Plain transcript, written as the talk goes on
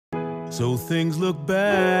So things look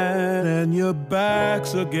bad and your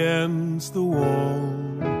back's against the wall.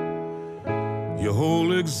 Your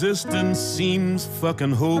whole existence seems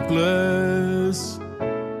fucking hopeless.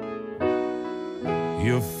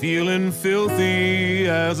 You're feeling filthy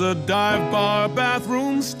as a dive bar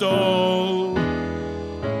bathroom stall.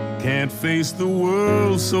 Can't face the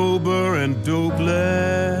world sober and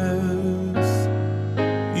dopeless.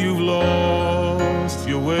 You've lost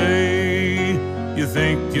your way. You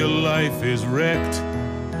think your life is wrecked.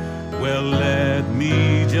 Well, let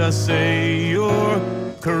me just say you're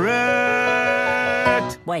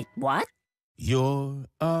correct. Wait, what? You're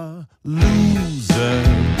a loser,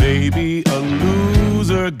 baby, a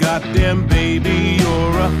loser. Goddamn, baby,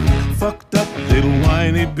 you're a fucked up little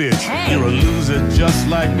whiny bitch. Hey. You're a loser just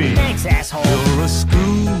like me. Thanks, asshole. You're a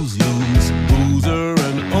screws loose loser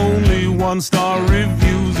and only one-star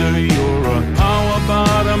refuser. You're a power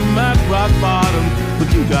bottom at rock bottom,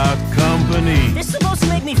 but you got company. This is supposed to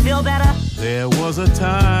make me feel better? There was a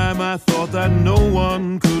time I thought that no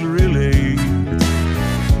one could relate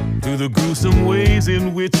to the gruesome ways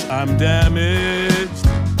in which I'm damaged.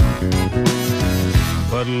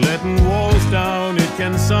 But letting walls down, it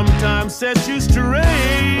can sometimes set you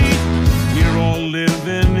straight. We're all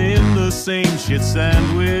living in the same shit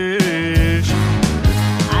sandwich.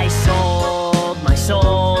 I sold my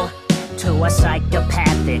soul to a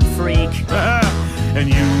psychopathic freak. And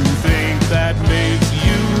you think that makes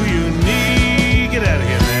you unique? Get out of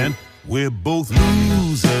here, man. We're both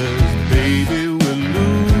losers, baby, we're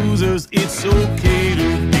losers. It's okay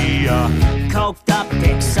to be a Coked up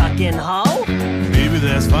dick-sucking hoe? Maybe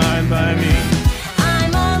that's fine by me.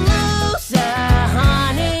 I'm a loser,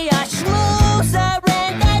 honey, a schmoozer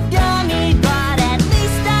and a dummy, but at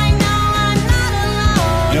least I know I'm not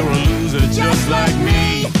alone. You're a loser just like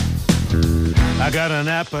me. I got an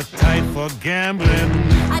appetite for gambling.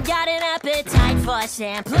 I got an appetite for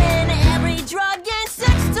sampling every drug and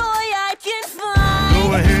sex toy I can find.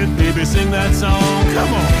 Go ahead, baby, sing that song.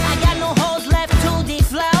 Come on. I got no holes left to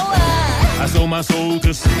deflower. I sold my soul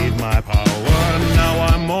to save my power. Now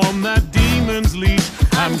I'm on that demon's leash.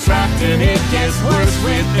 I'm trapped and it gets worse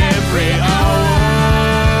with every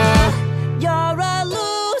hour. You're a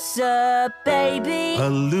loser, baby. A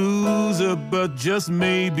loser, but just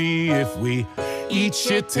maybe if we eat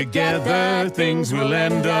shit together, things will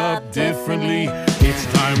end up differently. It's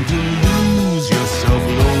time to lose yourself,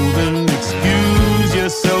 loathe, excuse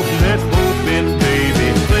yourself, let hope in,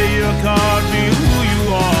 baby. Play your card, be who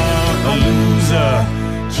you are. A loser,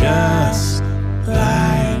 just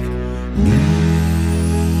like me.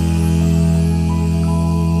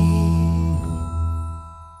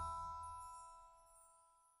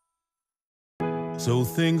 So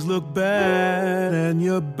things look bad and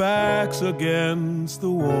your back's against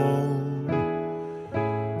the wall.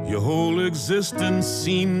 Your whole existence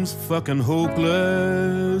seems fucking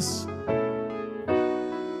hopeless.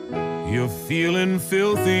 You're feeling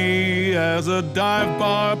filthy as a dive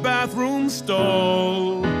bar bathroom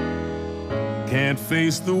stall. Can't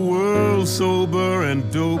face the world sober and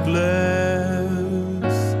dopeless.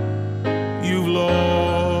 You've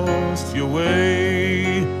lost your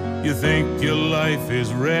way. You think your life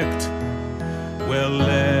is wrecked. Well,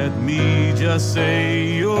 let me just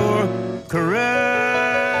say you're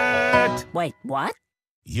correct. Wait, what?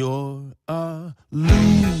 You're a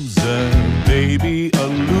loser, baby, a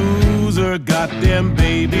loser. Goddamn,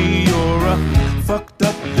 baby, you're a fucked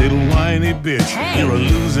up little whiny bitch. Hey. You're a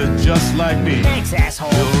loser just like me. Thanks,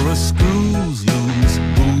 asshole. You're a screws loose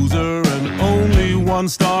loser and only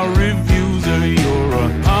one-star refuser. You're a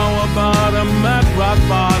power bottom at rock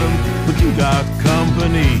bottom, but you got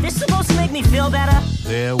company. This is supposed to make me feel better?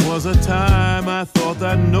 There was a time I thought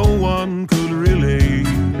that no one could relate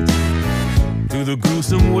to the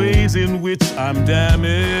gruesome ways in which I'm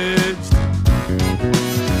damaged.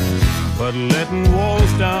 But letting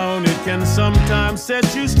walls down, it can sometimes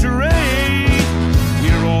set you straight.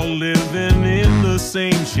 We're all living in the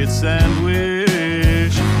same shit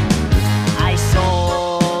sandwich. I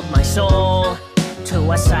sold my soul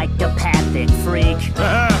to a psychopathic freak.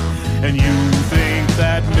 And you think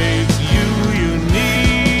that makes you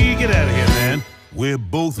unique? Get out of here, man. We're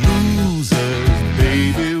both losers,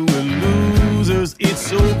 baby, we're losers.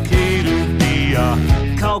 It's okay to be a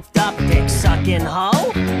Coked up dick-sucking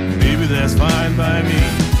hoe? Maybe that's fine by me.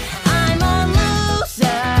 I'm a loser,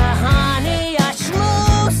 honey, a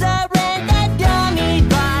schmoozer and a dummy,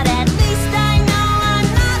 but at least I know I'm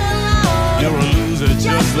not alone. You're a loser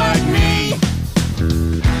just like me.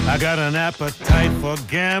 I got an appetite for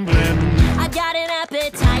gambling. I got an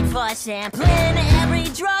appetite for sampling every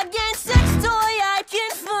drug and sex toy I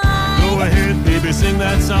can find. Go ahead, baby, baby, sing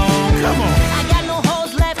that song. Come on. I got no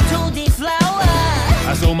holes left to deflower.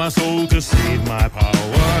 I sold my soul to save my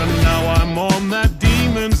power. Now I'm on that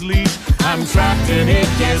demon's leash. I'm trapped and it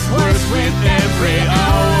gets worse with every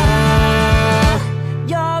hour.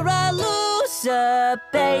 You're a loser,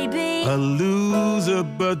 baby. A loser,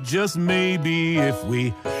 but just maybe if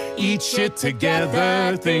we eat shit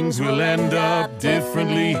together, things will end up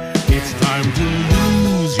differently. It's time to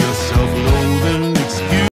lose your self-loathing excuse.